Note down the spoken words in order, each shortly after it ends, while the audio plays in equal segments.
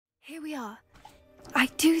Here we are. I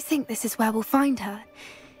do think this is where we'll find her.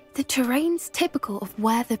 The terrain's typical of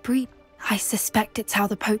where the breed... I suspect it's how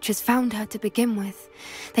the poachers found her to begin with.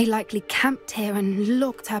 They likely camped here and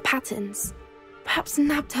logged her patterns. Perhaps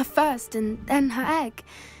nabbed her first and then her egg.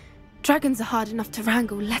 Dragons are hard enough to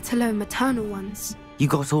wrangle, let alone maternal ones. You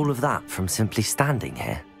got all of that from simply standing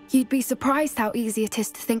here? You'd be surprised how easy it is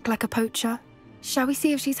to think like a poacher. Shall we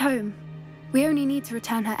see if she's home? We only need to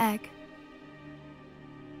return her egg.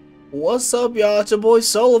 What's up, y'all? It's your boy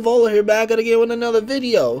Solovola here, back again with another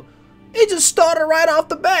video. It just started right off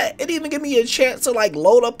the bat. It didn't even give me a chance to like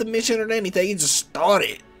load up the mission or anything. It just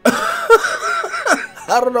started.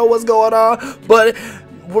 I don't know what's going on, but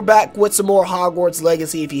we're back with some more Hogwarts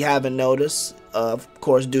Legacy if you haven't noticed. Of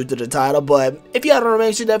course, due to the title, but if you haven't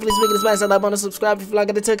already, you definitely smash that like button and subscribe if you like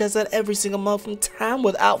it. I said every single month from time.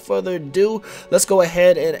 Without further ado, let's go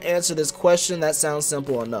ahead and answer this question. That sounds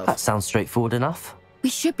simple enough. That sounds straightforward enough. We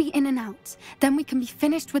should be in and out. Then we can be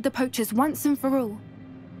finished with the poachers once and for all.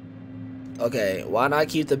 Okay, why not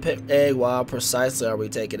keep the egg while precisely are we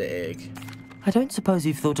taking the egg? I don't suppose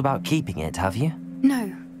you've thought about keeping it, have you?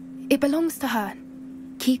 No, it belongs to her.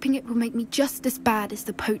 Keeping it will make me just as bad as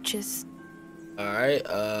the poachers. Alright,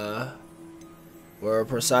 where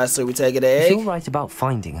precisely we taking the egg? If you're right about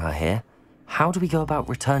finding her here, how do we go about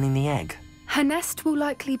returning the egg? Her nest will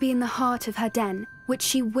likely be in the heart of her den, which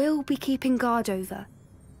she will be keeping guard over.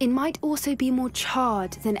 It might also be more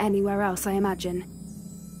charred than anywhere else, I imagine.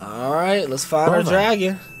 Alright, let's find our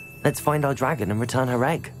dragon. Let's find our dragon and return her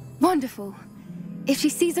egg. Wonderful. If she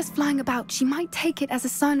sees us flying about, she might take it as a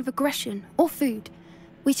sign of aggression or food.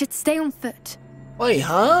 We should stay on foot. Wait,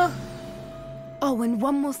 huh? Oh, and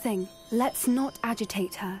one more thing. Let's not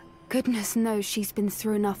agitate her. Goodness knows she's been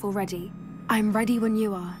through enough already. I'm ready when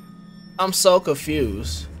you are. I'm so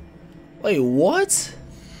confused. Wait, what?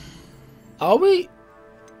 Are we?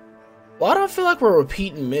 Why do I feel like we're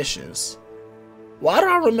repeating missions? Why do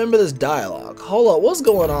I remember this dialogue? Hold up, what's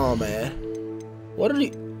going on, man? What did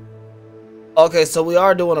he... Okay, so we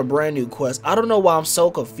are doing a brand new quest. I don't know why I'm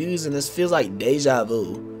so confused and this feels like deja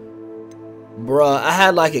vu. Bruh, I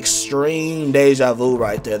had like extreme deja vu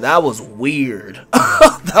right there. That was weird.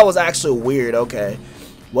 That was actually weird, okay.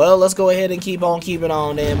 Well, let's go ahead and keep on keeping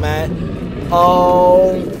on then, man.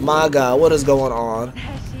 Oh my god, what is going on?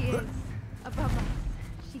 There she is. Above us.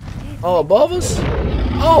 She did. Oh, above us?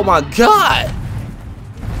 Oh my god!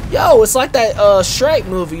 Yo, it's like that Shrek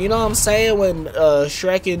movie, you know what I'm saying? When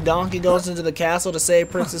Shrek and Donkey goes into the castle to save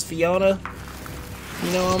Princess Fiona.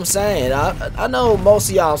 You know what I'm saying? I know most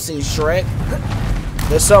of y'all seen Shrek.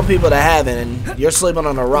 There's some people that haven't, and you're sleeping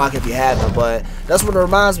on a rock if you haven't, but that's what it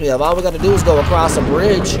reminds me of. All we gotta do is go across a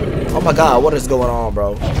bridge. Oh my god, what is going on,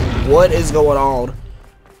 bro? What is going on?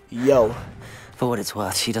 Yo. For what it's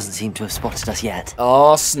worth, she doesn't seem to have spotted us yet.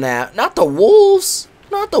 Oh snap. Not the wolves!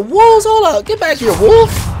 Not the wolves! Hold up, get back here,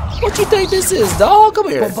 wolf! What you think this is, dog? Come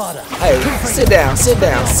here. Hey, sit down, sit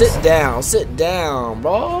down, sit down, sit down,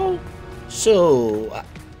 bro. Shoot.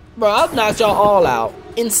 Bro, I've knocked y'all all out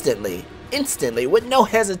instantly. Instantly, with no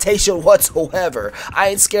hesitation whatsoever. I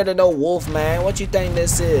ain't scared of no wolf, man. What you think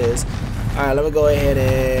this is? Alright, let me go ahead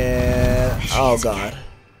and... Oh, God.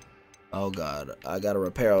 Oh, God. I gotta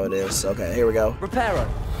repair all this. Okay, here we go. Repair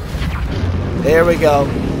her. There we go.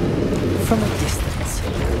 From a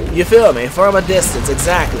distance. You feel me? From a distance,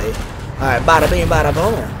 exactly. Alright, bada bing, bada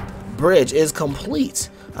boom. Bridge is complete.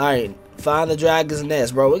 Alright, find the dragon's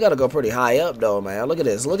nest, bro. We gotta go pretty high up, though, man. Look at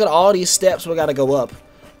this. Look at all these steps we gotta go up.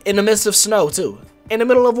 In the midst of snow, too. In the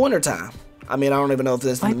middle of wintertime. I mean, I don't even know if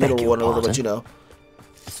this is in the middle of winter, but you know.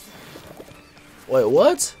 Wait,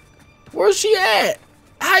 what? Where's she at?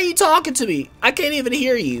 How you talking to me? I can't even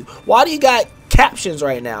hear you. Why do you got captions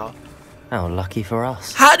right now? How lucky for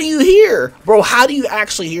us. How do you hear? Bro, how do you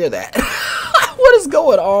actually hear that? What is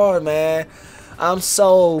going on, man? I'm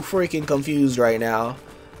so freaking confused right now.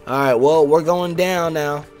 Alright, well, we're going down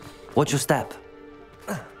now. What's your step?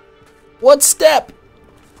 What step?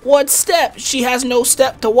 What step? She has no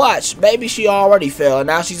step to watch. Maybe she already fell, and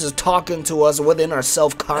now she's just talking to us within her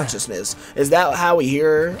self-consciousness. Is that how we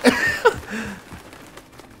hear her?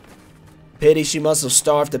 Pity she must have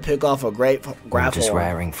starved to pick off a great grapple. I'm just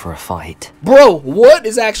raring for a fight. Bro, what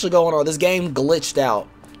is actually going on? This game glitched out.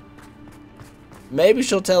 Maybe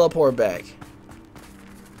she'll teleport back.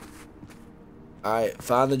 Alright,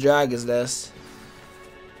 find the dragon's nest.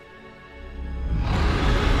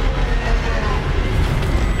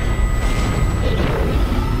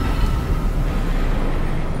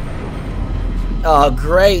 Oh,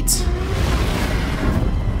 great.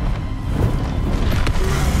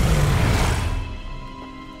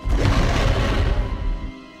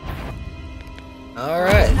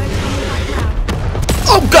 Alright.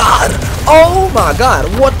 Oh god! Oh my god!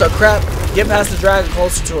 What the crap? Get past the dragon,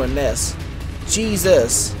 closer to her nest.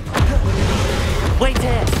 Jesus! Wait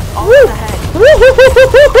here. Woo! Ahead.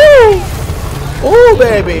 Ooh,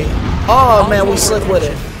 baby! Oh man, we slick with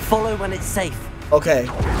it. Follow when it's safe. Okay,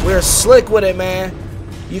 we're slick with it, man.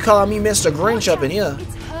 You calling me Mr. Grinch up in here?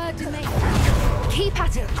 It's her domain. Keep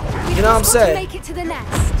at it. You know what I'm saying? Make it to the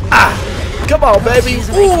nest. Ah! Come on, baby!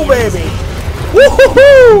 Ooh, baby!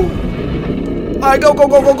 Woo-hoo-hoo! Alright, go, go,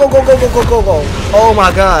 go, go, go, go, go, go, go, go, go. Oh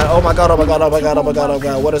my god, oh my god, oh my god, oh my god, oh my god, oh my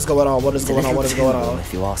god. What is going on? What is going on? What is going on?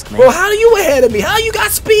 If you ask me. Bro, how are you ahead of me? How you got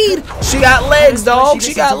speed? She got legs, dog.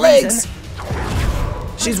 She got legs.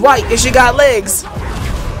 She's white and she got legs.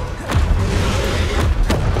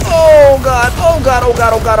 Oh god, oh god, oh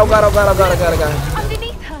god, oh god, oh god, oh god, oh god, oh god, oh god.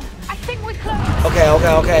 Underneath her. I think we're close. Okay,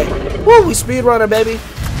 okay, okay. Woo, we speed runner, baby.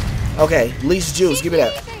 Okay, leash juice, give me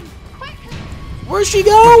that. Where's she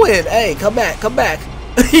going? Hey, come back, come back.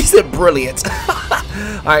 He said brilliant.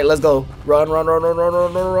 Alright, let's go. Run, run, run, run, run,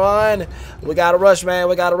 run, run, run. We gotta rush, man.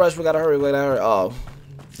 We gotta rush. We gotta hurry. We gotta hurry. Oh,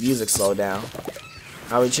 music slowed down.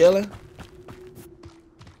 Are we chilling?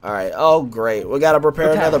 Alright. Oh, great. We gotta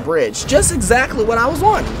prepare another bridge. Just exactly what I was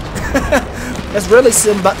wanting. It's really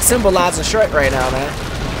symbolizing Shrek right now, man.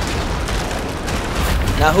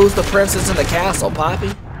 Now, who's the princess in the castle?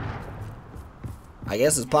 Poppy? I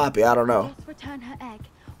guess it's Poppy. I don't know. Let's return her egg.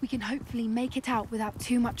 We can hopefully make it out without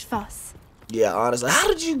too much fuss. Yeah, honestly. How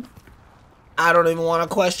did you... I don't even want to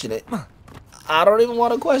question it. I don't even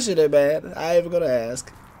want to question it, man. I ain't even gonna ask.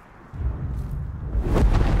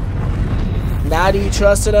 Now do you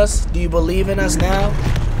trust in us? Do you believe in us now?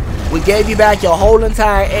 We gave you back your whole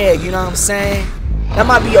entire egg, you know what I'm saying? That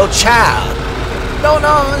might be your child. No,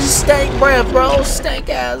 it's stank breath, bro. Stank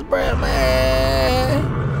ass breath,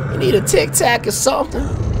 man. You need a Tic Tac or something.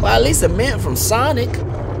 Well, at least a mint from Sonic.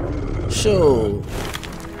 Shoot.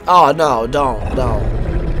 Oh, no, don't.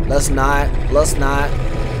 Let's not.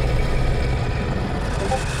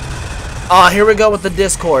 Oh, here we go with the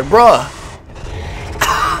Discord, bruh.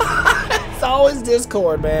 It's always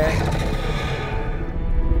Discord, man.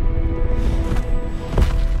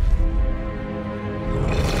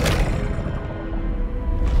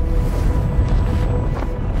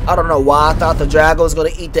 I don't know why I thought the dragon was gonna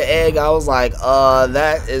eat the egg. I was like,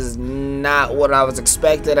 that is not what I was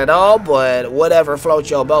expecting at all, but whatever, float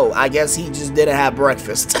your boat. I guess he just didn't have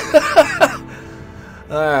breakfast.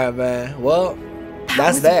 Alright, man. Well,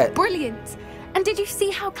 that's that. Brilliant. And did you see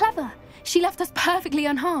how clever? She left us perfectly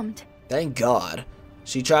unharmed. Thank God.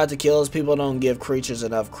 She tried to kill us. People don't give creatures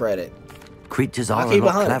enough credit. Creatures are a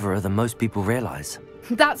lot cleverer than most people realize.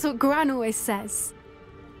 That's what Gran always says.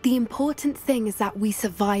 The important thing is that we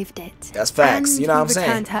survived it. That's facts. You know what I'm saying?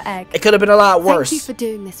 Returned her egg. It could have been a lot worse. Thank you for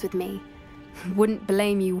doing this with me. Wouldn't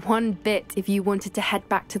blame you one bit if you wanted to head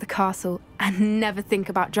back to the castle and never think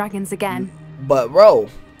about dragons again. But bro,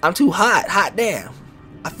 I'm too hot. Hot damn.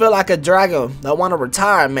 I feel like a dragon that want to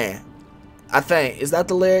retire, man. I think. Is that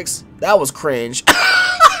the lyrics? That was cringe.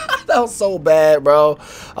 That was so bad, bro.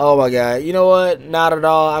 Oh my god. You know what? Not at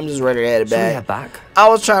all. I'm just ready to head back. Should we head back? I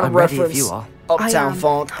was trying to reference reference you are. Uptown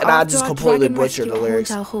Funk, and I just completely butchered the lyrics.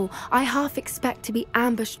 Hall, I half expect to be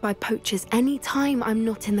ambushed by poachers any time I'm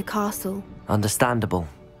not in the castle. Understandable.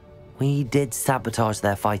 We did sabotage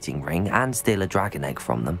their fighting ring and steal a dragon egg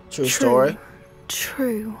from them. True story.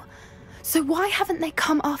 True. So why haven't they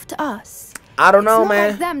come after us? I don't know,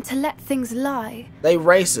 man. It's not like them to let things lie. They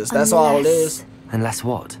racist. That's all it is. Unless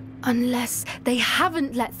what? Unless they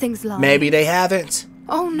haven't let things lie. Maybe they haven't.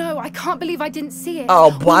 Oh no, I can't believe I didn't see it.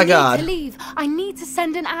 Oh my god. I need to leave. I need to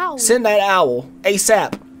send an owl. Send that owl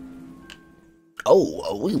ASAP.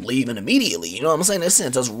 Oh, we leaving immediately. You know what I'm saying? It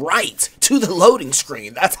sends us right to the loading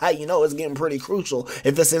screen. That's how you know it's getting pretty crucial.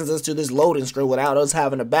 If it sends us to this loading screen without us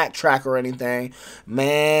having to backtrack or anything.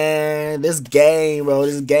 Man, this game, bro.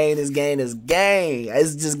 This game.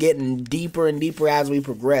 It's just getting deeper and deeper as we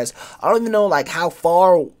progress. I don't even know like how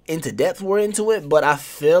far into depth we're into it, but I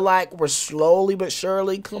feel like we're slowly but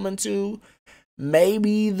surely coming to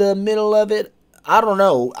maybe the middle of it. I don't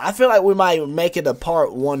know. I feel like we might make it a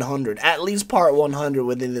part 100. At least part 100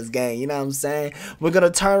 within this game. You know what I'm saying? We're going to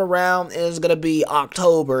turn around and it's going to be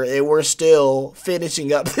October and we're still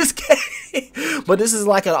finishing up this game. But this is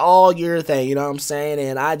like an all year thing. You know what I'm saying?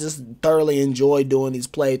 And I just thoroughly enjoy doing these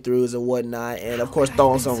playthroughs and whatnot. And of course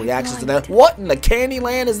throwing some reactions to that. What in the candy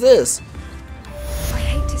land is this? I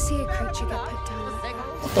hate to see a creature get put down.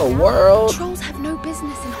 What the world? Trolls have no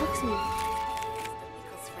business in Hogsmeade.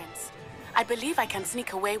 I believe I can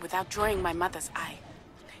sneak away without drawing my mother's eye.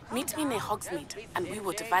 Meet me near Hogsmeade, and we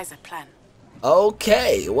will devise a plan.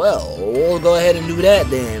 Okay, well, we'll go ahead and do that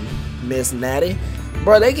then, Miss Natty.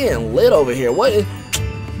 Bro, they getting lit over here. What is...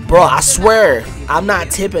 Bro, I swear, I'm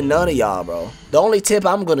not tipping none of y'all, bro. The only tip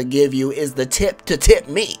I'm gonna give you is the tip to tip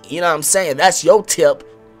me. You know what I'm saying? That's your tip.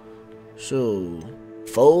 So,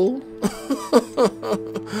 fool.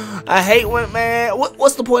 I hate when, man.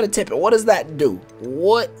 What's the point of tipping? What does that do?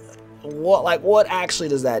 What actually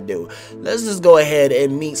does that do? Let's just go ahead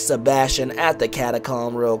and meet Sebastian at the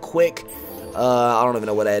catacomb real quick. I don't even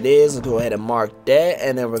know what that is. Let's go ahead and mark that,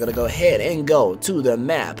 and then we're gonna go ahead and go to the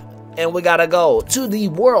map, and we gotta go to the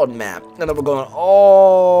world map, and then we're going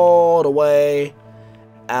all the way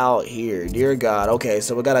out here. Dear God. Okay,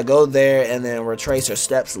 so we gotta go there and then retrace our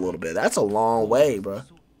steps a little bit. That's a long way, bro.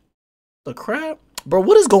 The crap, bro.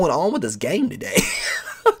 What is going on with this game today?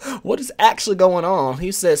 What is actually going on?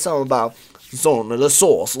 He said something about the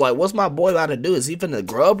sauce. Like, what's my boy about to do? Is he finna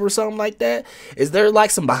grub or something like that? Is there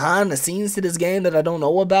like some behind the scenes to this game that I don't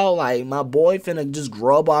know about? Like, my boy finna just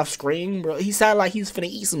grub off screen, bro. He sounded like he's finna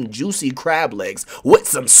eat some juicy crab legs with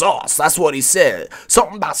some sauce. That's what he said.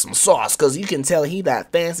 Something about some sauce, cause you can tell he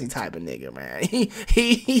that fancy type of nigga, man.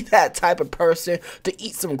 He that type of person to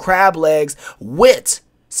eat some crab legs with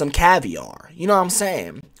some caviar. You know what I'm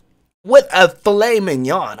saying? With a filet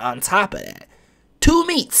mignon on top of that. 2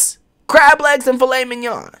 meats. Crab legs and filet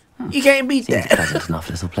mignon. You can't beat Seems that. a pleasant enough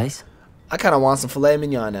little place. I kind of want some filet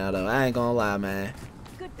mignon now, though. I ain't gonna lie, man.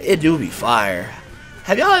 It do be fire.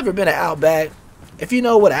 Have y'all ever been to Outback? If you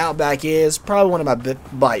know what Outback is, probably one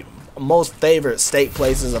of my most favorite steak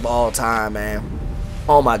places of all time, man.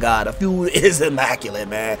 Oh my God, the food is immaculate,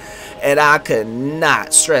 man. And I could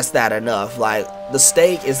not stress that enough. Like, the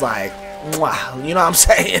steak is like, wow, you know what I'm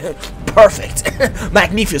saying? Perfect.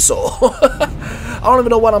 Magnifico. I don't even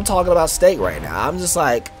know what I'm talking about steak right now. I'm just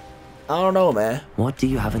like, I don't know, man. What do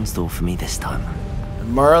you have in store for me this time?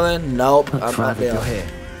 Merlin? Nope. Looks I'm not rather down here.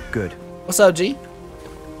 Good. What's up, G?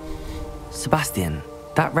 Sebastian,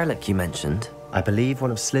 that relic you mentioned. I believe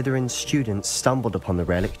one of Slytherin's students stumbled upon the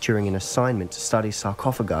relic during an assignment to study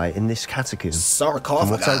sarcophagi in this catacomb. Sarcophagi? From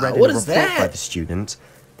what I read in a report by the student,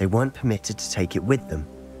 they weren't permitted to take it with them,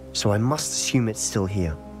 so I must assume it's still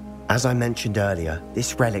here. As I mentioned earlier,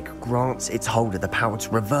 this relic grants its holder the power to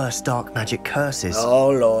reverse dark magic curses.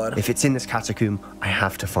 Oh, Lord. If it's in this catacomb, I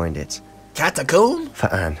have to find it. Catacomb? For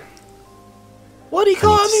Anne. What do you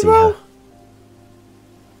call me, bro? Her.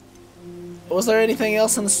 Was there anything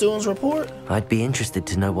else in the student's report? I'd be interested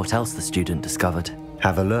to know what else the student discovered.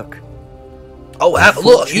 Have a look. Oh, have a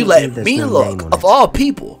look. You let Unfortunately, me there's no look. name on Of it. all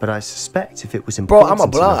people. But I suspect if it was Bro, I'm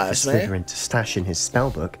important enough obliged, for man. Slytherin to stash in his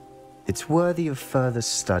spellbook, it's worthy of further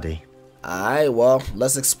study. Alright, well,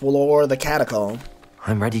 let's explore the catacomb.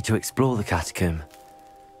 I'm ready to explore the catacomb.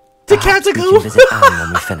 The Perhaps we catacomb? can visit Anne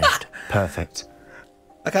when we're finished. Perfect.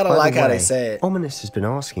 I kind of By like the how they way, say it. Ominous has been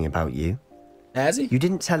asking about you. Has he? You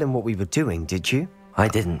didn't tell him what we were doing, did you? I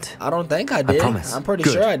didn't. I don't think I did. promise. I'm pretty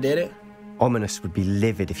Good. sure I did it. Ominous would be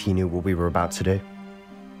livid if he knew what we were about to do.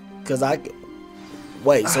 Because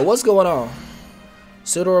Wait, so what's going on?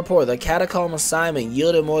 Pseudo report. The catacomb assignment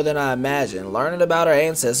yielded more than I imagined. Learning about our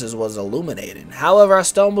ancestors was illuminating. However, I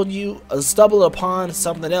stumbled upon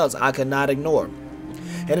something else I could not ignore.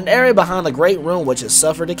 In an area behind the great room which has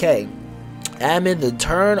suffered decay, amid the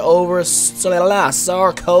turnover sarcophagi,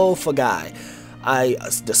 I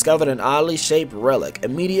discovered an oddly shaped relic.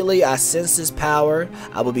 Immediately, I sensed its power.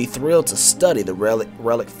 I would be thrilled to study the relic.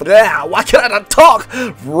 Why can't I talk?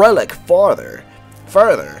 Relic further,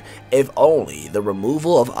 if only the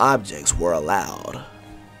removal of objects were allowed.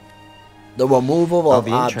 The removal I'll of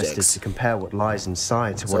be interested objects. to compare what lies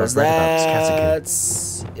inside to So what I've read about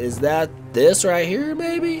this catacomb. is that this right here,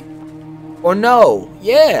 maybe? Or no?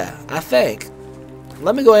 Yeah, I think.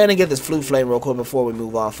 Let me go ahead and get this flute flame real quick before we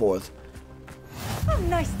move on forth. Oh,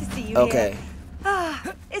 nice to see you Okay. here.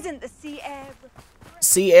 Ah, isn't the sea air...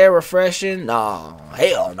 Sea air refreshing? No,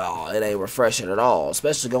 hell no, it ain't refreshing at all.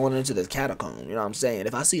 Especially going into this catacomb. You know what I'm saying?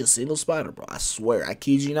 If I see a single spider, bro, I swear, I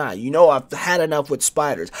kid you not. You know I've had enough with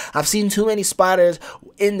spiders. I've seen too many spiders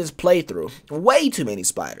in this playthrough. Way too many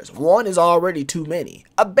spiders. One is already too many.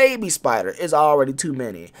 A baby spider is already too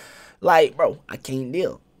many. Like, bro, I can't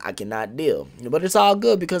deal. I cannot deal. But it's all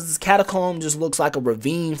good because this catacomb just looks like a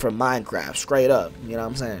ravine from Minecraft. Straight up. You know what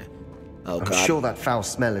I'm saying? Oh, I'm God. sure that foul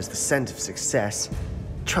smell is the scent of success.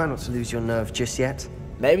 Try not to lose your nerve just yet.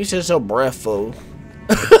 Maybe it's just your breath, fool.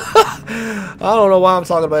 I don't know why I'm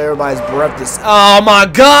talking about everybody's breath. Oh my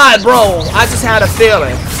God, bro! I just had a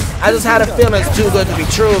feeling. I just had a feeling it's too good to be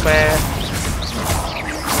true, man.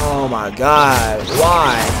 Oh my God!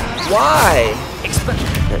 Why? Why?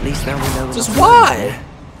 At least now we know. Just why?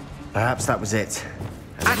 Perhaps that was it.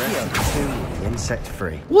 And the rest of the tomb will be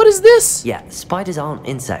insect-free. What is this? Yeah, spiders aren't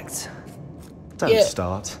insects. Don't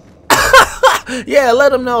start. Yeah,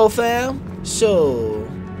 let them know, fam. So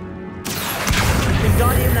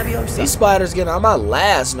these spiders getting on my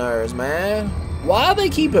last nerves, man. Why they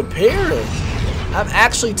keep appearing? I'm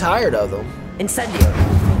actually tired of them. Incendio.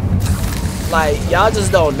 Like, y'all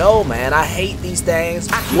just don't know, man. I hate these things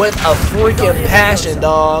with a freaking passion,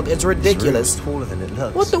 dog. It's ridiculous. Taller than it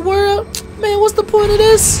looks. What the world? Man, what's the point of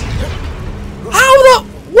this? How the...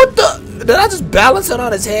 What the... Did I just balance it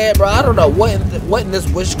on his head, bro? I don't know what in this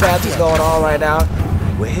witchcraft is going on right now.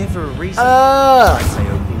 We're here for a reason. I'd say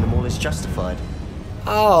opening the mall is justified.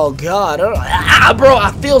 Oh, God. Bro,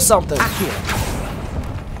 I feel something.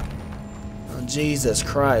 Oh, Jesus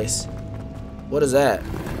Christ. What is that?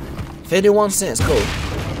 51 cents. Cool.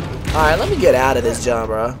 Alright, let me get out of this jump,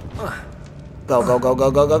 bro. Go, go, go,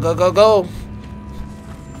 go, go, go, go, go, go.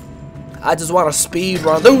 I just want to speed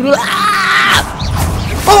run.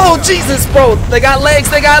 Oh, Jesus, bro. They got legs.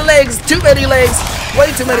 They got legs. Too many legs.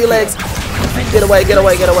 Way too many legs. Get away, get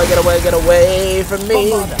away, get away, get away, get away from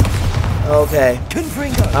me. Okay.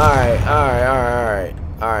 Alright, alright, alright, alright.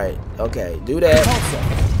 Alright. Okay. Do that.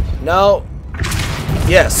 No.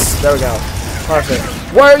 Yes. There we go. Perfect.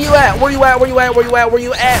 Where are you at? Where you at? Where you at? Where you at? Where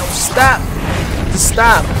you at? Stop. Just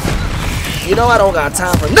stop. You know I don't got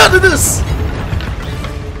time for none of this.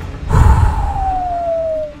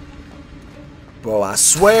 Bro, I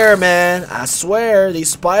swear, man. I swear, these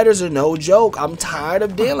spiders are no joke. I'm tired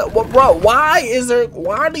of dealing. Well, bro, why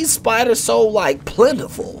are these spiders so, like,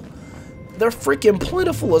 plentiful? They're freaking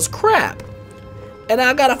plentiful as crap. And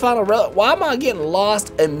I gotta find a relic. Why am I getting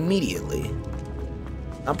lost immediately?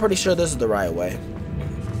 I'm pretty sure this is the right way.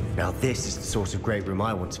 Now this is the sort of great room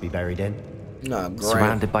I want to be buried in. No, great.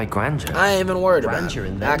 Surrounded by grandeur. I ain't even worried about Grandeur it.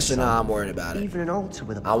 and then Actually, no, some. I'm worried about it. Even an altar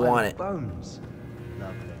with a I want pile it. of bones.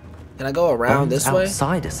 Lovely. Can I go around Bones this way?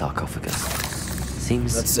 outside a sarcophagus.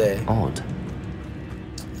 Seems Let's see. odd.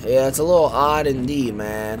 Yeah, it's a little odd indeed,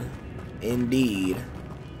 man. Indeed.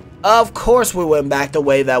 Of course we went back the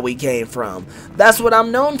way that we came from. That's what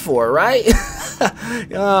I'm known for, right?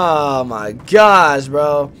 Oh my gosh,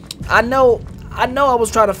 bro. I know I was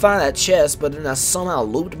trying to find that chest, but then I somehow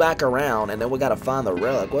looped back around, and then we gotta find the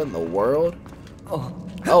relic. What in the world?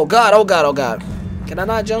 Oh God, oh God, oh God. Can I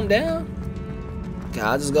not jump down? Okay,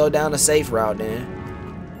 I'll just go down the safe route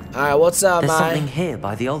then. Alright, what's up, There's man? something here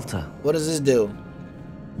by the altar. What does this do?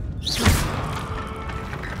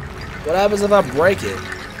 What happens if I break it?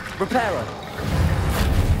 Repairer.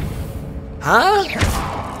 Huh?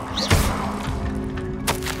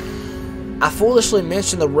 I foolishly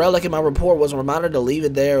mentioned the relic in my report, was reminded to leave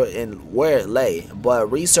it there and where it lay,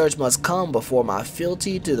 but research must come before my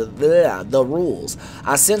fealty to the rules.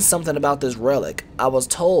 I sensed something about this relic. I was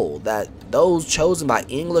told that those chosen by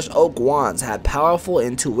English oak wands had powerful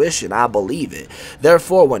intuition. I believe it.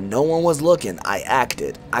 Therefore, when no one was looking, I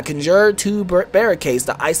acted. I conjured 2 barricades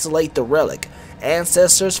to isolate the relic.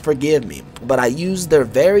 Ancestors, forgive me, but I used their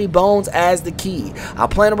very bones as the key. I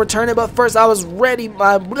plan to return it, but first I was ready.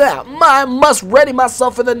 I must ready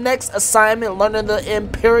myself for the next assignment, learning the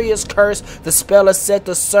Imperious Curse. The spell is set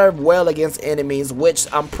to serve well against enemies,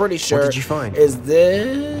 which I'm pretty sure What did you find? is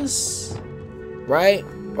this, right?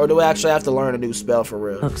 Or do we actually have to learn a new spell for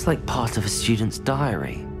real? Looks like part of a student's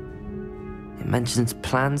diary. It mentions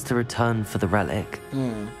plans to return for the relic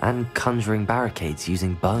and conjuring barricades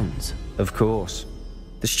using bones. Of course.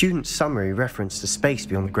 The student's summary referenced a space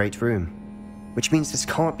beyond the Great Room, which means this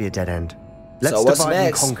can't be a dead end. Let's So what's divide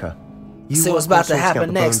next? and conquer. You See work what's about on to sorting out happen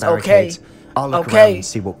the bone next, okay? barricades. I'll look Okay. around and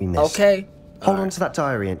see what we missed. Okay. Hold on to that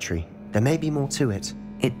diary entry. There may be more to it.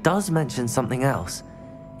 It does mention something else.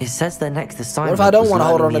 It says their next What assignment if I don't was want to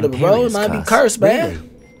hold on learning to the the bro? It Imperious might be Curse. cursed, man. Really?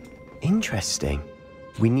 Interesting.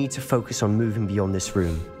 We need to focus on moving beyond this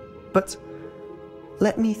room. But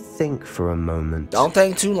let me think for a moment. Don't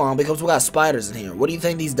think too long because we got spiders in here. What do you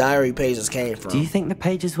think these diary pages came from? Do you think the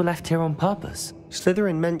pages were left here on purpose?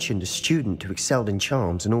 Slytherin mentioned a student who excelled in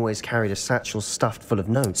charms and always carried a satchel stuffed full of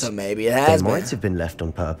notes. So maybe it They has been. might have been left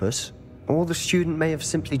on purpose, or the student may have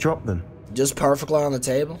simply dropped them. Just perfectly on the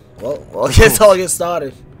table? Well, I guess I'll get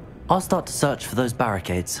started. I'll start to search for those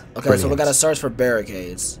barricades. Okay, so we Brilliant. gotta search for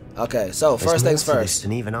barricades. Okay, so There's first more things to this first.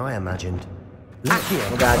 than even I imagined. Look here,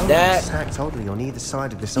 We got bones that. stacked oddly on either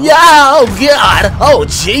side of this Yeah, oh God! Oh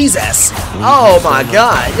Jesus! Oh my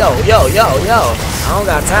God! Yo, yo, yo, yo! I don't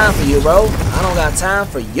got time for you, bro. I don't got time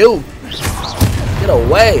for you. Get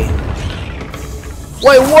away!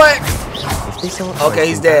 Wait, what? If this aren't Okay,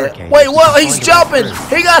 he's broken dead. barricades, Wait, what? we'll He's find a jumping!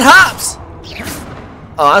 way He got hops!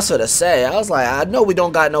 Oh, I was gonna say. I was like, I know we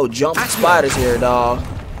don't got no jumping spiders here, dog.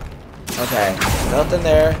 Okay, nothing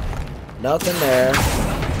there. Nothing there.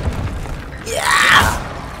 Yeah!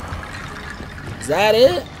 Is that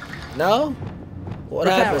it? No? What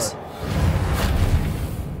Reparo. happens?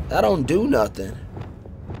 That don't do nothing.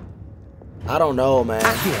 I don't know, man.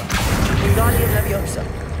 Accio. Wingardium Leviosa.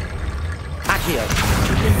 Accio.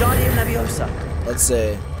 Wingardium Leviosa. Let's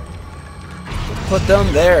see. Put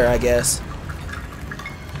them there, I guess.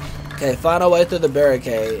 Okay, find our way through the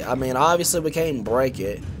barricade. I mean, obviously we can't break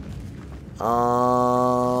it.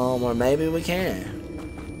 Or maybe we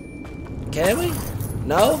can. Can we?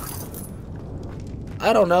 No?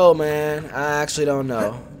 I don't know, man. I actually don't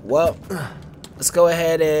know. Well, let's go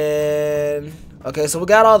ahead and... Okay, so we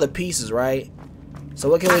got all the pieces, right? So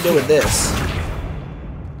what can we do with this?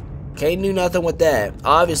 Can't do nothing with that.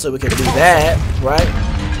 Obviously, we can do that, right?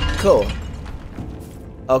 Cool.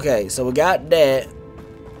 Okay, so we got that.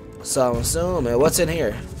 So I'm assuming, what's in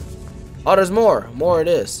here? Oh, there's more. More of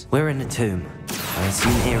this. We're in a tomb. I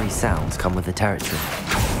assume eerie sounds come with the territory.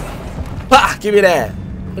 Bah! Give me that.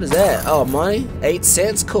 What is that? Oh, money? 8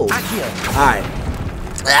 cents? Cool. Alright.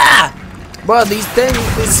 Ah! Bro, these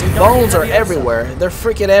bones are everywhere. They're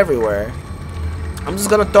freaking everywhere. I'm just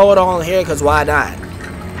gonna throw it all in here because why not?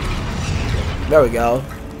 There we go.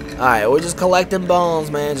 Alright, we're just collecting bones,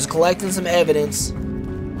 man. Just collecting some evidence.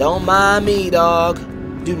 Don't mind me, dog.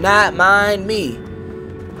 Do not mind me.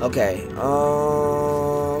 Okay.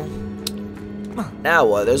 Now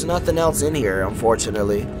what? There's nothing else in here,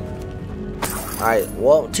 unfortunately. Alright,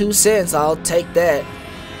 well, 2 cents. I'll take that.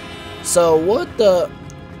 So, what the...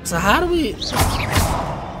 So, how do we...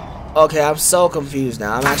 Okay, I'm so confused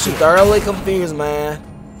now. I'm actually thoroughly confused, man.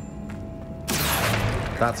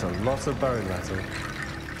 That's a lot of bone metal.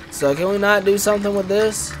 So, can we not do something with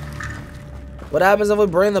this? What happens if we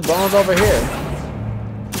bring the bones over here?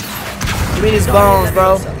 Give me these bones,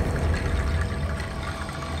 bro.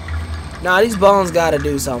 Nah, these bones gotta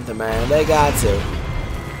do something, man. They got to.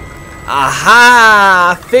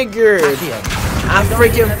 Aha! I figured. I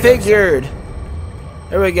freaking figured.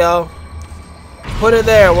 There we go. Put it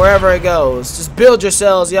there, wherever it goes. Just build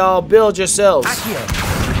yourselves, y'all. Build yourselves.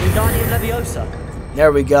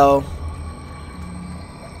 There we go.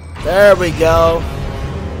 There we go.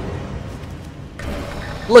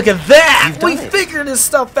 Look at that! We figured this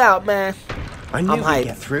stuff out, man. I knew I'm we'd hyped.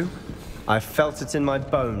 get through. I felt it in my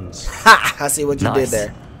bones. Ha! I see what you Nice.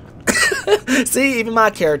 did there. See, even my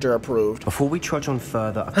character approved. Before we trudge on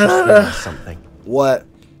further, I've just realized something. What?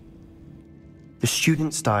 The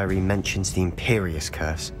student's diary mentions the Imperious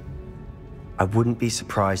Curse. I wouldn't be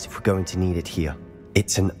surprised if we're going to need it here.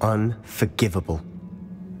 It's an unforgivable,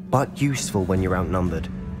 but useful when you're outnumbered.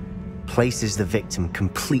 Places the victim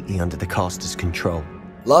completely under the caster's control.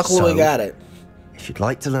 Luckily, we So, got it. If you'd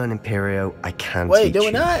like to learn Imperio, I can Wait, teach do we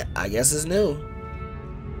you. not? I guess it's new.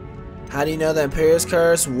 How do you know the Imperious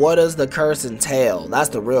Curse? What does the curse entail? That's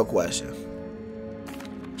the real question.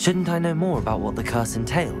 Shouldn't I know more about what the curse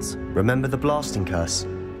entails? Remember the blasting curse?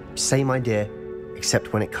 Same idea,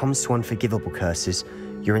 except when it comes to unforgivable curses,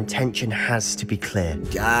 your intention has to be clear.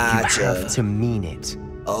 Gotcha. You have to mean it.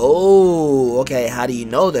 Oh, okay. How do you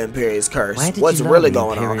know the Imperious Curse? Where did What's you learn really the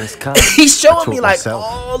going on? Imperious Curse? He's showing I me taught like myself.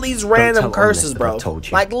 all these Don't random tell curses, Omnis that bro. I've told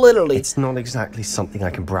you. Like literally. It's not exactly something I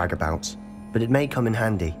can brag about, but it may come in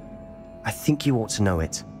handy. I think you ought to know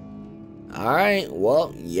it. Alright,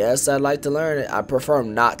 well, yes, I'd like to learn it. I prefer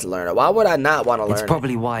not to learn it. Why would I not want to learn It's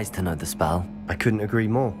probably wise to know the spell. I couldn't agree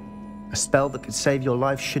more. A spell that could save your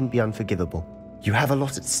life shouldn't be unforgivable. You have a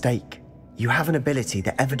lot at stake. You have an ability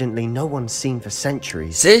that evidently no one's seen for it?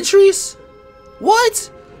 centuries. Centuries? What?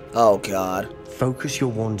 Oh, God. Focus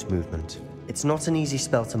your wand movement. It's not an easy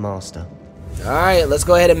spell to master. Alright, let's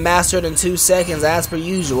go ahead and master it in 2 seconds as per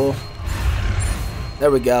usual. There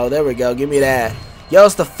we go, there we go. Give me that. Yo,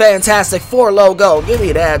 it's the Fantastic Four logo. Give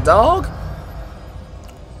me that, dog.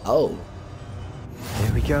 Oh.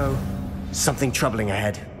 Here we go. Something troubling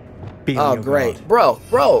ahead. Be on Oh, your great. guard.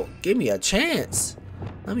 Bro, give me a chance.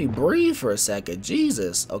 Let me breathe for a second.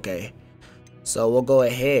 Jesus. Okay. So we'll go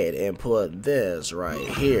ahead and put this right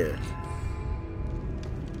here.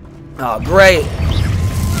 Oh, great.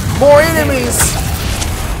 More enemies.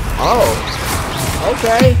 Oh.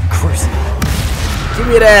 Okay. Give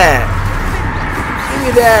me that.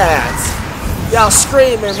 Give me that. Y'all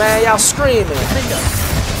screaming, man. Y'all screaming.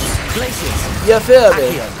 You feel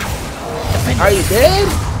me? Are you dead?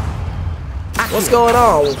 What's going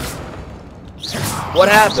on? What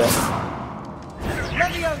happened?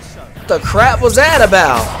 What the crap was that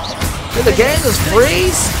about? Did the game just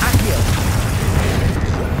freeze?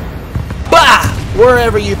 Bah!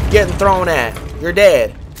 Wherever you're getting thrown at, you're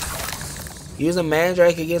dead. Use a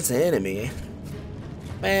Mandrake against the enemy.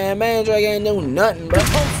 Man, Mandrake ain't doing nothing, bro.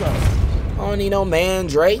 I don't need no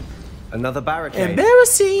Mandrake. Another barricade.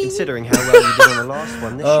 Embarrassing. Considering how well you did on the last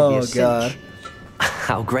one, this should be a cinch.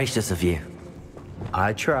 How gracious of you.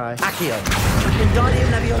 I try.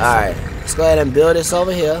 Alright, let's go ahead and build this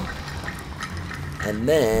over here. And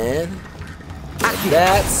then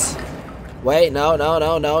that's wait, no.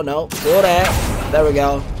 Pull that. There we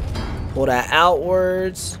go. Pull that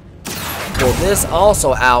outwards. Pull this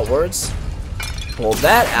also outwards. Pull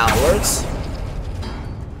that outwards.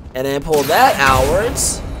 And then pull that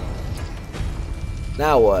outwards.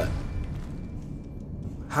 Now what?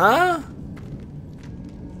 Huh?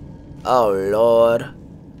 Oh Lord.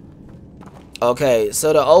 Okay,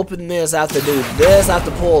 so to open this, I have to do this. I have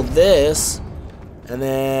to pull this. And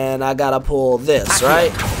then I gotta pull this,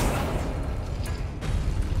 right?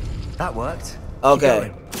 That worked.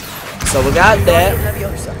 Okay. So we got that.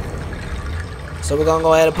 So we're gonna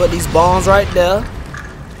go ahead and put these bombs right there.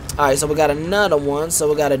 Alright, so we got another one. So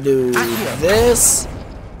we gotta do this.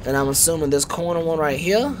 And I'm assuming this corner one right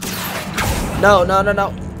here. No.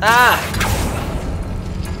 Ah!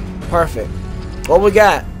 Perfect. What we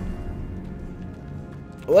got?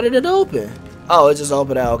 What did it open? Oh, it just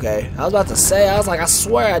opened out. Okay. I was about to say, I was like, I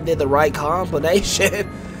swear I did the right combination.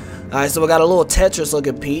 Alright, so we got a little Tetris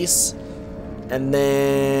looking piece. And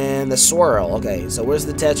then the swirl. Okay, so where's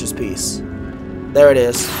the Tetris piece? There it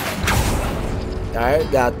is. Alright,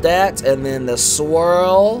 got that. And then the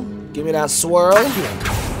swirl. Give me that swirl.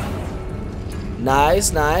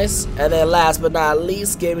 Nice. And then last but not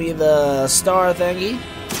least, give me the star thingy.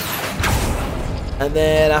 And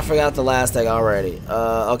then I forgot the last thing already.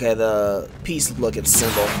 Okay, the peace looking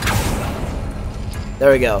symbol.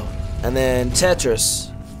 There we go. And then Tetris.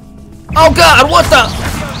 Oh God, what the?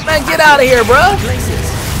 Man, get out of here, bro.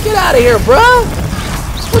 Get out of here, bro.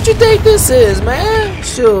 What you think this is, man?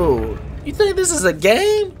 Shoot. You think this is a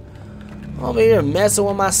game? Over here messing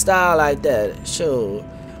with my style like that. Shoot.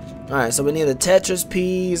 Alright, so we need the Tetris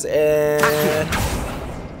piece and...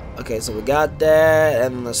 Okay, so we got that,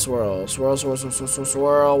 and the swirl. Swirl. Where's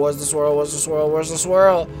the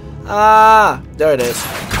swirl? Ah! There it is.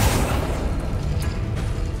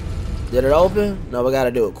 Did it open? No, we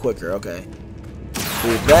gotta do it quicker. Okay.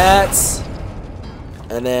 Do that.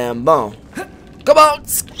 And then, boom. Come on!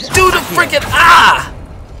 Do the freaking... Ah!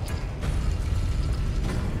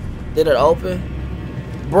 Did it open?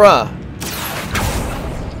 Bruh.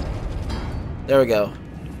 There we go.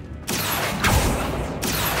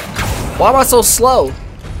 Why am I so slow?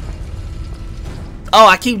 Oh,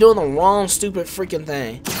 I keep doing the wrong stupid freaking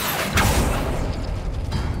thing.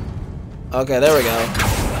 Okay, there we go.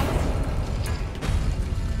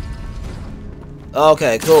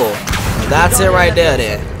 Okay, cool. That's it right there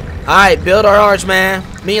then. Alright, build our arch, man.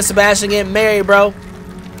 Me and Sebastian getting married, bro.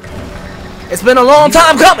 It's been a long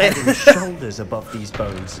time coming. Shoulders above these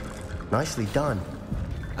bones. Nicely done.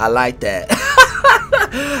 I like that.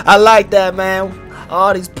 I like that, man.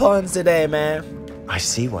 All these puns today, man. I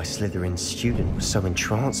see why Slytherin's student was so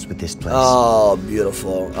entranced with this place. Oh,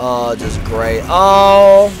 beautiful. Oh, just great.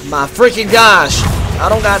 Oh, my freaking gosh. I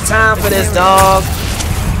don't got time for this, dog.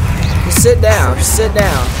 Just sit down. Just sit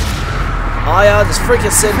down. All y'all just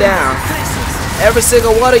freaking sit down. Every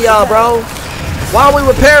single one of y'all, bro. Why are we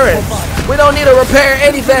repairing? We don't need to repair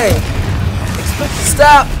anything.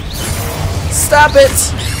 Stop. Stop it.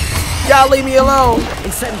 Y'all leave me alone.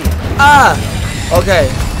 Ah. Okay.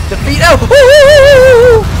 Defeat. Oh.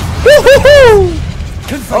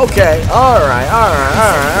 Okay. Alright.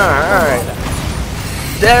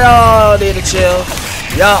 They all need to chill.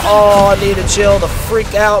 Y'all all need to chill the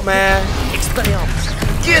freak out, man.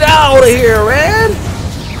 Get out of here, man.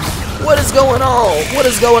 What is going on? What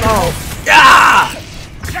is going on? Ah!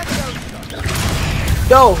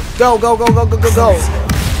 Go. There we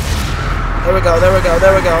go.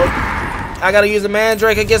 I gotta use the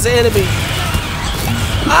mandrake against the enemy.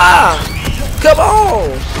 Ah! Come on!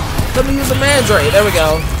 Let me use the mandrake. There we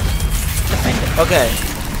go. Okay.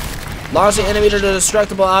 Launch the enemy to the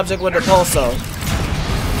destructible object with the pulso.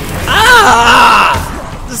 Ah!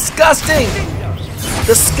 Disgusting!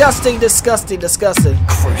 Disgusting.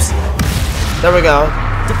 There we go.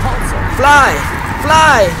 Fly!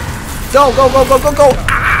 Go!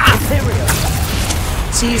 Ah!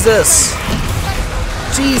 Jesus!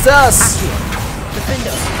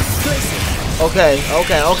 Okay.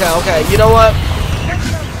 You know what?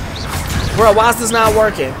 Bro, why is this not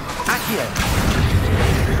working?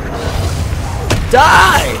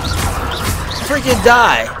 Die! Freaking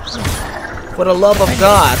die! For the love of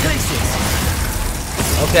God.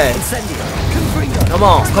 Okay. Come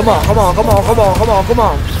on.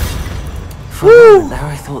 Woo! There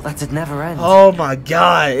I thought that would never end. Oh my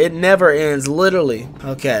God, it never ends, literally.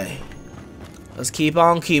 Okay. Let's keep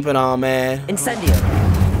on keeping on, man. Incendio.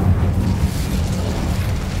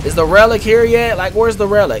 Is the relic here yet? Like, where's the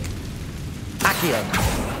relic? Accio.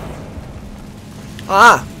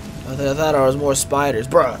 Ah! I thought there was more spiders.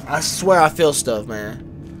 Bruh, I swear I feel stuff,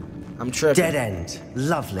 man. I'm tripping. Dead end.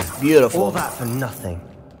 Lovely. Beautiful. All that for nothing.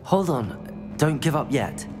 Hold on. Don't give up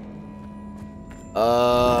yet.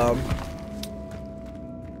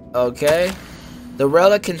 Okay. The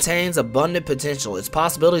relic contains abundant potential. Its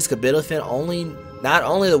possibilities could benefit not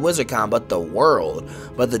only the WizardCon, but the world.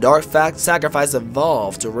 But the dark sacrifice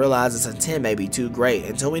involved to realize its intent may be too great.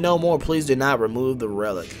 Until we know more, please do not remove the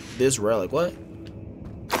relic. This relic. What?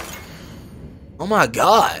 Oh my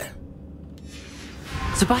god.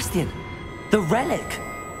 Sebastian! The relic!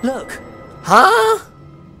 Look! Huh?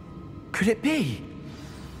 Could it be?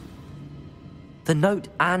 The note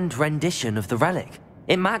and rendition of the relic.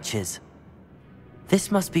 It matches. This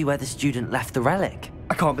must be where the student left the relic.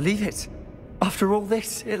 I can't believe it. After all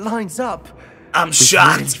this, it lines up. I'm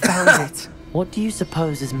shocked. Found it. What do you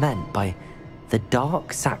suppose is meant by the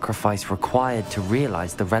dark sacrifice required to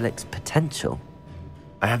realize the relic's potential?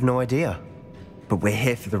 I have no idea. But we're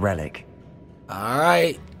here for the relic.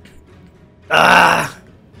 Alright.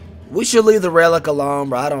 We should leave the relic alone,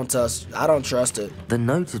 bro. I don't trust it. The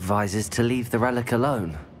note advises to leave the relic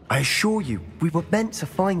alone. I assure you, we were meant to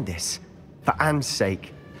find this. For Anne's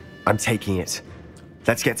sake, I'm taking it.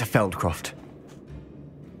 Let's get to Feldcroft.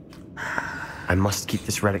 I must keep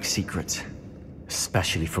this relic secret,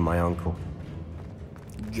 especially from my uncle.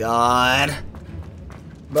 God.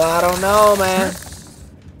 But I don't know, man.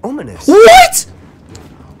 Ominous. What?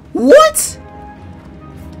 What?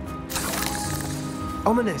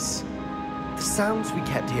 Ominous. The sounds we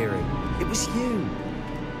kept hearing. It was you.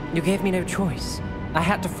 You gave me no choice. I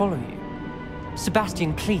had to follow you.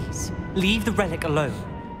 Sebastian, please, leave the relic alone.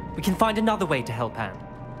 We can find another way to help Anne.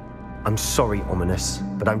 I'm sorry, Ominous,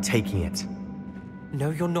 but I'm taking it.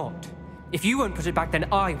 No, you're not. If you won't put it back, then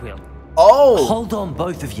I will. Oh! Hold on,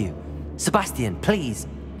 both of you. Sebastian, please,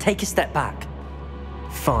 take a step back.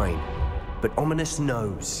 Fine, but Ominous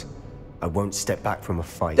knows I won't step back from a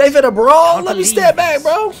fight. They finna brawl? Can't Let me believe step back, this.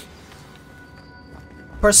 bro.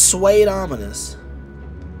 Persuade Ominous.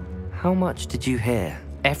 How much did you hear?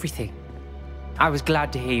 Everything. I was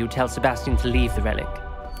glad to hear you tell Sebastian to leave the relic.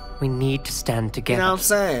 We need to stand You together. know what I'm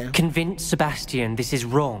saying? Convince Sebastian this is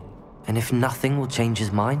wrong. And if nothing will change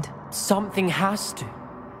his mind? Something has to.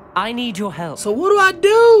 I need your help. So what do I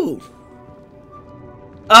do?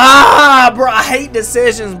 Ah, bro, I hate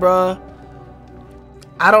decisions, bro.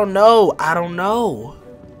 I don't know,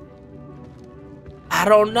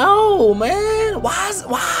 man.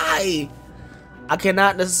 Why? I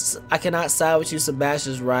cannot side with you.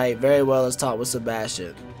 Sebastian's right. Very well, let's talk with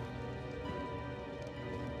Sebastian.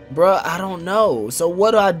 Bruh, I don't know. So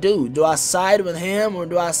what do? Do I side with him or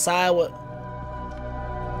do I side with...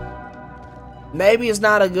 Maybe it's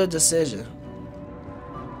not a good decision.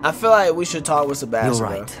 I feel like we should talk with Sebastian.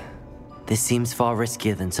 You're right. This seems far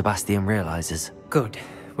riskier than Sebastian realizes. Good.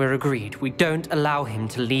 We're agreed. We don't allow him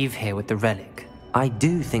to leave here with the relic. I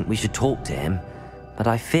do think we should talk to him, but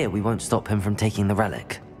I fear we won't stop him from taking the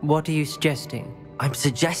relic. What are you suggesting? I'm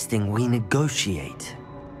suggesting we negotiate.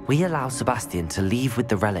 We allow Sebastian to leave with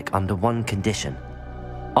the relic under one condition.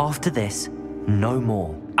 After this, no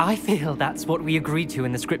more. I feel that's what we agreed to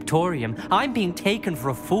in the scriptorium. I'm being taken for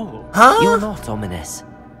a fool. Huh? You're not, Ominous.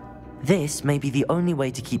 This may be the only way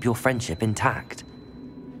to keep your friendship intact.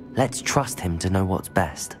 Let's trust him to know what's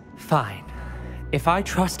best. Fine. If I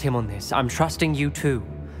trust him on this, I'm trusting you too.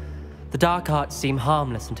 The dark arts seem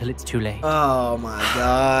harmless until it's too late. Oh my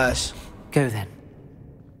gosh. Go then.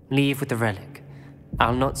 Leave with the relic.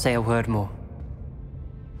 I'll not say a word more.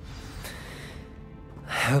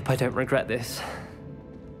 I hope I don't regret this.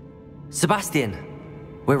 Sebastian,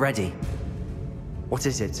 we're ready. What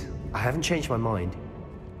is it? I haven't changed my mind.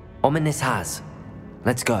 Ominous has.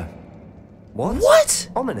 Let's go. What? What?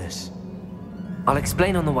 Ominous. I'll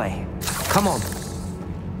explain on the way. Come on.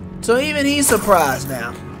 So even he's surprised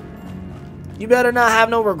now. You better not have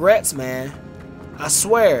no regrets, man. I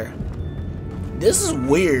swear. This is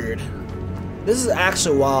weird. This is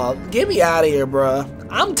actually wild. Get me out of here, bruh.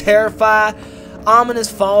 I'm terrified.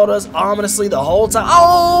 Ominous followed us ominously the whole time.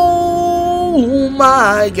 Oh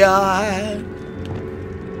my god.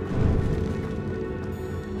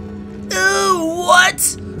 Ew,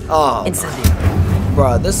 what? Oh,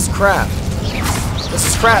 bruh, this is crap. This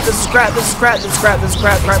is crap. This is crap. This is crap. This is crap. This is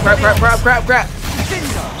crap. Crap.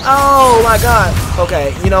 Oh my god.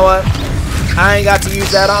 Okay, you know what? I ain't got to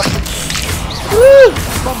use that option. Woo!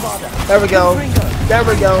 There we go. There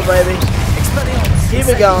we go, baby. Keep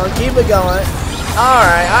it going. Keep it going.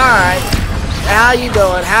 Alright, alright. How you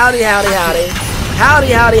doing? Howdy, howdy, howdy.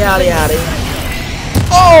 Howdy, howdy, howdy, howdy.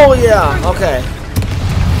 Oh, yeah. Okay.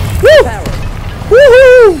 Woo!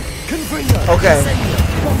 Woohoo! Okay.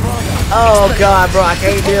 Oh, God, bro. I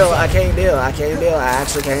can't deal. I can't deal. I can't deal. I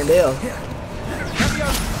actually can't deal.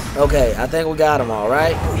 Okay, I think we got them all,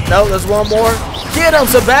 right? No, there's one more. Get him,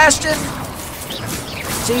 Sebastian!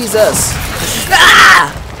 Jesus.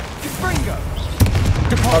 Ah!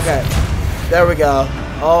 Okay, there we go.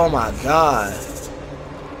 Oh my God.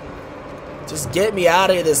 Just get me out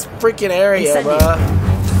of this freaking area, bro.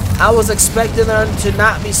 I was expecting there to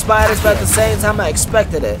not be spiders, but at the same time I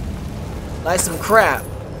expected it. Like some crap.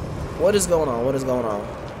 What is going on? What is going on?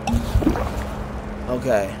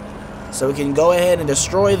 Okay. So we can go ahead and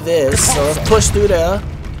destroy this. So let's push through there.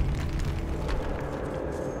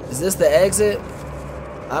 Is this the exit?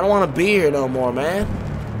 I don't want to be here no more, man.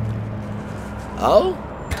 Oh?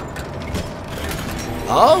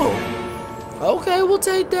 Oh. Okay, we'll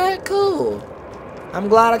take that. Cool. I'm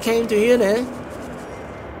glad I came through here then.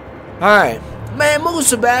 Alright. Man, move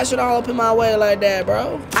Sebastian all up in my way like that,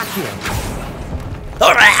 bro.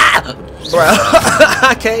 Bro.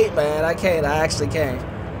 I can't, man. I can't. I actually can't.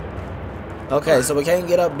 Okay, so we can't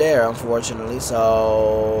get up there, unfortunately.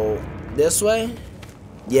 So, this way?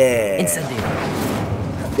 Yeah.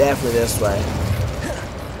 Definitely this way.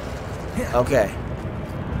 Okay.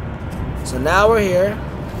 So now we're here.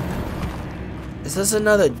 Is this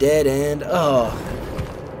another dead end? Oh.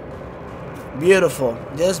 Beautiful.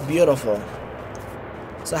 Just beautiful.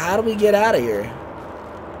 So how do we get out of here?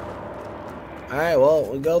 Alright, well,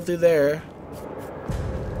 we go through there.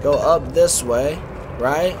 Go up this way,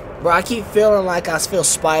 right? Bro, I keep feeling like I feel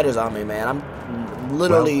spiders on me, man. I'm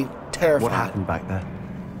literally terrified. What happened back there?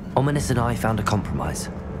 Ominous and I found a compromise.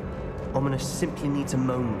 Ominous simply needs a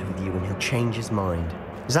moment with you and he'll change his mind.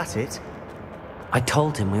 Is that it? I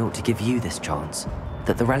told him we ought to give you this chance,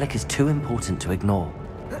 that the relic is too important to ignore.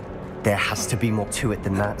 There has to be more to it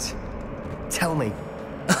than that. Tell me.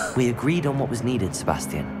 We agreed on what was needed,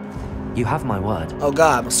 Sebastian. You have my word. Oh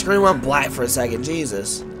God, my screen went black for a second.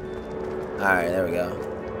 Jesus. Alright, there we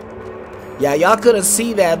go. Yeah, y'all couldn't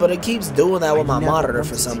see that, but it keeps doing that with my monitor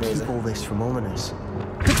for some reason. Keep all this from Ominous.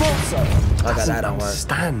 Okay, that don't work.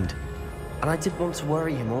 Stand. And I did want to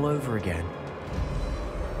worry him all over again.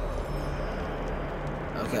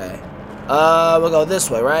 Okay. We'll go this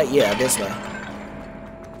way, right? Yeah, this way.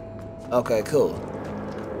 Okay, cool.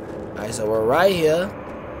 Alright, so we're right here.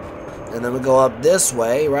 And then we go up this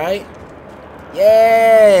way, right?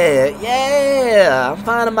 Yeah! Yeah! I'm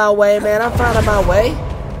finding my way, man. I'm finding my way.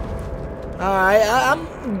 Alright,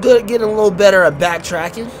 I'm good at getting a little better at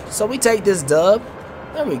backtracking. So we take this dub.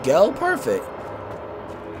 There we go. Perfect.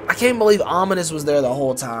 I can't believe Ominous was there the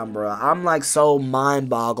whole time, bro. I'm like so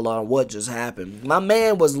mind-boggled on what just happened. My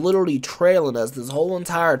man was literally trailing us this whole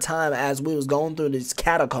entire time as we was going through this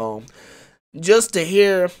catacomb. Just to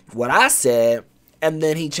hear what I said, and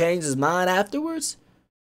then he changed his mind afterwards?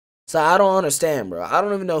 So I don't understand, bro. I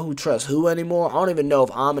don't even know who trusts who anymore. I don't even know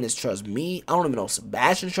if Ominous trusts me. I don't even know if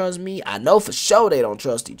Sebastian trusts me. I know for sure they don't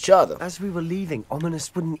trust each other. As we were leaving,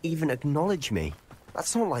 Ominous wouldn't even acknowledge me.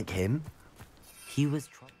 That's not like him. He was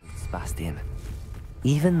troubled, Sebastian.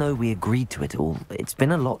 Even though we agreed to it all, it's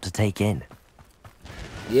been a lot to take in.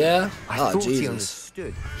 Yeah? I Oh, thought he Jesus.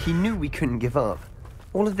 understood. He knew we couldn't give up.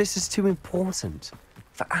 All of this is too important.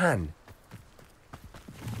 For Anne.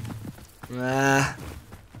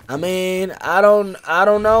 I mean, I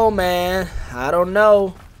don't know, man. I don't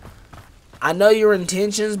know. I know your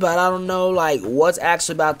intentions, but I don't know, like, what's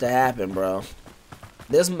actually about to happen, bro.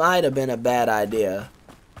 This might have been a bad idea.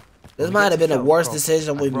 This might have been the worst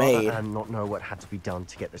decision we've made. And not know what had to be done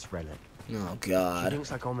to get this relic. Oh God!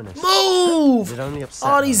 Things like Ominous. Move! It only upset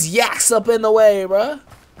All her. these yaks up in the way, bro.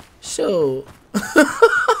 Shoot.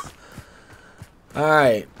 All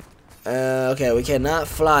right. Okay, we cannot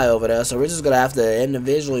fly over there, so we're just gonna have to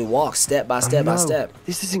individually walk step by step by step.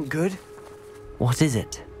 This isn't good. What is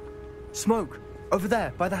it? Smoke over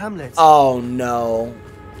there by the hamlet. Oh no!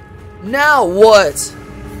 Now what?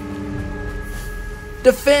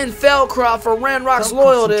 Defend Felcroft for Ranrock's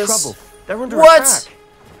loyalists. They're under What? attack.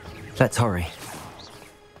 Let's hurry.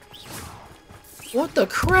 What the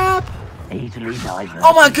crap?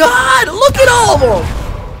 Oh my God! Look at all of them!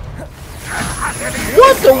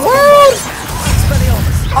 What the world?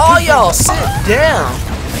 All y'all sit down.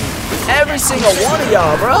 Every single one of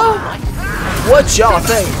y'all, bro. What y'all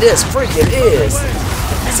think this freaking is?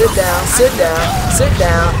 Sit down, sit down, sit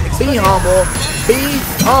down. Be humble, be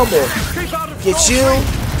humble. Get you,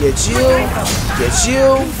 get you, get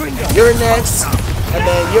you. You're next, and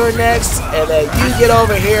then you're next, and then you get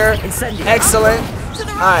over here. Excellent.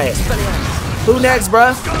 Alright. Who next,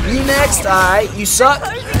 bruh? You next? Alright, you suck.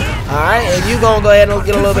 Alright, and you gonna go ahead and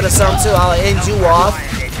get a little bit of something too. I'll end you off.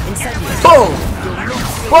 Boom!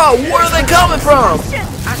 Bro, where are they coming from?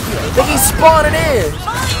 They keep spawning in.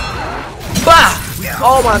 Bah!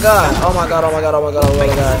 Oh my god. Oh my god, oh my god, oh my god, oh my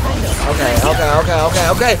god.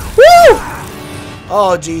 Okay. Woo!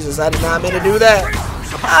 Oh Jesus, I did not mean to do that.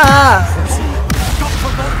 Ah!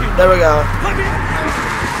 There we go.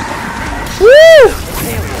 Woo!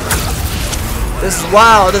 This is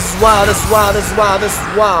wild, this is wild, this is wild, this is wild, this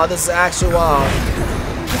is wild, this is actually wild.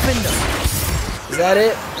 Is that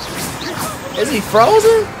it? Is he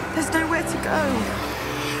frozen? There's nowhere to go.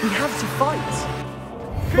 We have to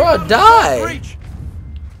fight. Bro, die.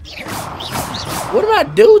 What did I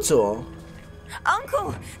do to him?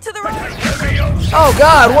 Uncle, to the right. Oh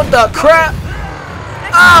God, what the crap?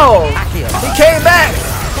 Oh, he came back.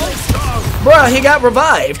 Bruh, he got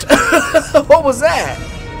revived. What was that?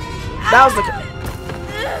 That was the...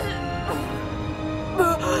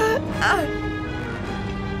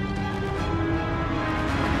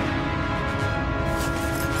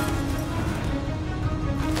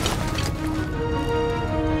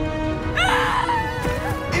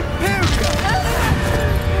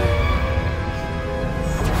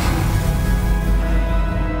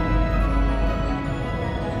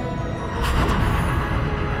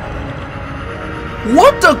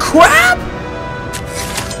 What the crap?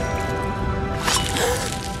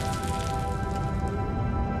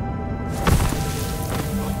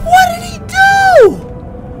 What did he do?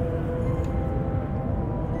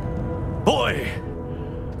 Boy,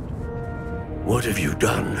 what have you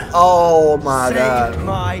done? Oh my God. Saved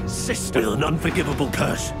my sister. With an unforgivable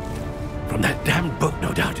curse. From that damned book,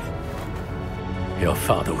 no doubt. Your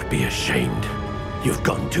father would be ashamed. You've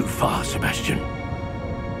gone too far, Sebastian.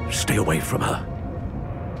 Stay away from her.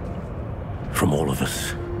 From all of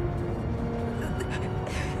us.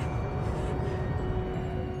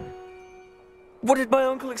 What did my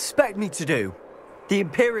uncle expect me to do? The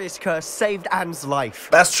Imperious curse saved Anne's life.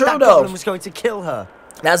 That's true, that though. goblin was going to kill her.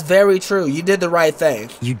 That's very true. You did the right thing.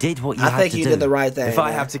 You did what you I had think to you do. did the right thing. If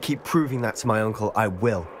I have to keep proving that to my uncle, I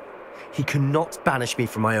will. He cannot banish me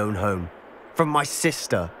from my own home. From my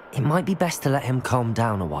sister. It might be best to let him calm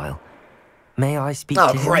down a while. May I speak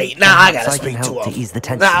Oh to him? great! Now I gotta Perhaps can speak to help him. to ease the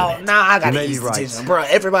tension Now a bit. I gotta may ease be the right. tension, bro.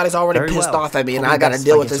 Everybody's already Very pissed well. off at me, and Probably I gotta best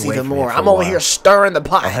deal I with get this away even from here more. for I'm a over while. here stirring the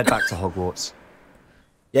pot. I'll head back to Hogwarts.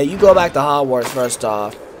 Yeah, you go back to Hogwarts first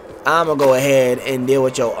off. I'm gonna go ahead and deal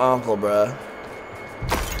with your uncle, bruh.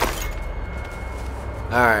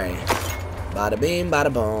 Alright. Bada beam,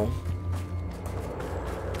 bada boom.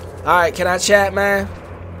 Alright, can I chat, man?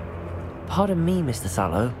 Pardon me, Mr.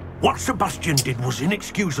 Sallow. What Sebastian did was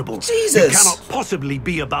inexcusable. Jesus. You cannot possibly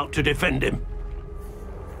be about to defend him.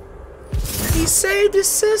 He saved his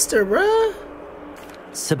sister, bruh.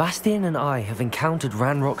 Sebastian and I have encountered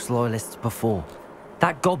Ranrock's loyalists before.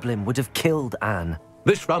 That goblin would have killed Anne.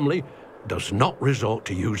 This family does not resort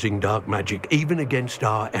to using dark magic even against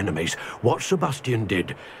our enemies. What Sebastian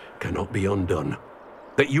did cannot be undone.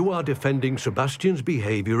 That you are defending Sebastian's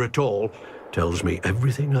behavior at all tells me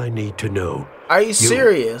everything I need to know. Are you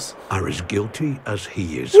serious? Are as guilty as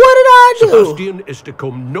he is. What did I do? Sebastian is to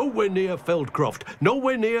come nowhere near Feldcroft,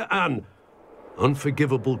 nowhere near Anne.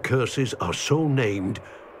 Unforgivable curses are so named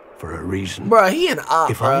for a reason. Bruh, he an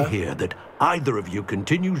op, If I bruh. hear that either of you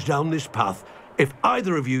continues down this path, if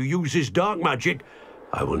either of you uses dark magic,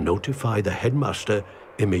 I will notify the headmaster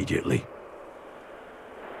immediately.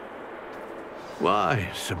 Why,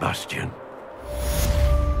 Sebastian?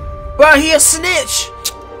 Bruh, he a snitch.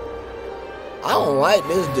 I don't like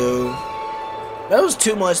this dude. There was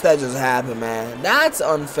too much that just happened, man. That's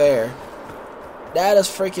unfair. That is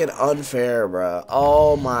freaking unfair, bruh.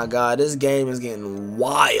 Oh my god, this game is getting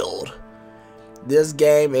wild. This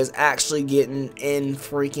game is actually getting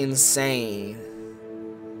freaking insane.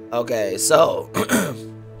 Okay, so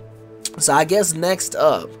so I guess next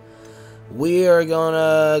up we are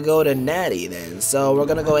gonna go to Natty then. So we're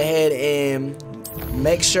gonna go ahead and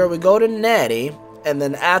make sure we go to Natty, and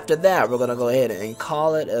then after that we're gonna go ahead and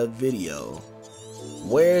call it a video.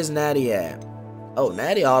 Where's Natty at? Oh,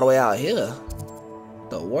 Natty all the way out here.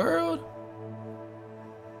 The world?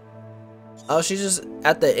 Oh, she's just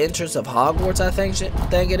at the entrance of Hogwarts, I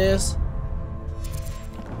think it is.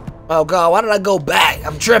 Oh god, why did I go back?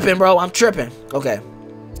 I'm tripping, bro. I'm tripping. Okay.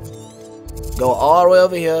 Go all the way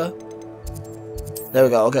over here. There we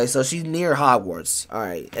go. Okay, so she's near Hogwarts.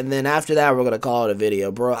 Alright, and then after that, we're going to call it a video.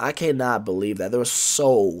 Bro, I cannot believe that. There was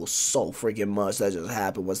so freaking much that just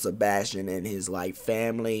happened with Sebastian and his, like,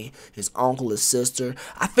 family, his uncle, his sister.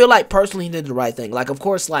 I feel like, personally, he did the right thing. Like, of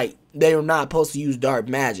course, like, they were not supposed to use dark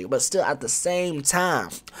magic, but still, at the same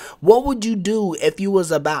time, what would you do if you was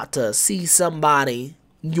about to see somebody,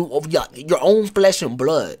 your own flesh and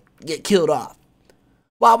blood, get killed off?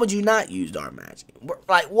 Why would you not use dark magic?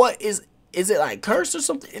 Like, what is it like cursed or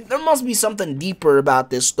something? There must be something deeper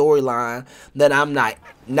about this storyline that I'm not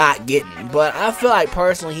getting. But I feel like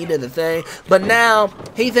personally he did the thing. But now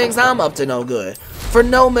he thinks I'm up to no good. For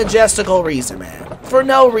no majestical reason, man. For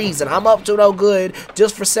no reason. I'm up to no good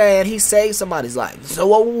just for saying he saved somebody's life. So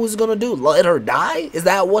what was he gonna do? Let her die? Is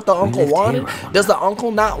that what the uncle wanted? Does the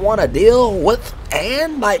uncle not want to deal with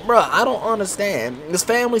Anne? Like, bro, I don't understand. This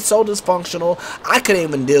family's so dysfunctional. I couldn't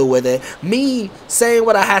even deal with it. Me saying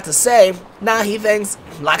what I had to say, now he thinks,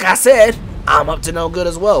 like I said, I'm up to no good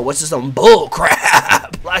as well, which is some bull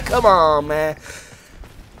crap. Like, come on, man.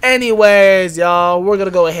 Anyways, y'all, we're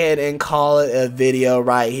gonna go ahead and call it a video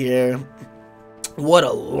right here. What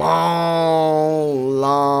a long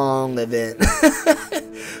event.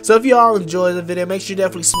 So if you all enjoyed the video, make sure you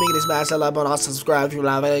definitely smash that like button. Also subscribe if you're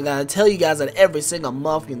live. I gotta tell you guys that every single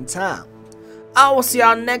motherfucking time. I will see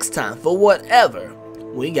y'all next time for whatever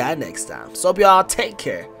we got next time. So hope y'all take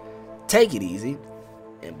care, take it easy,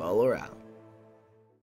 and bowler out.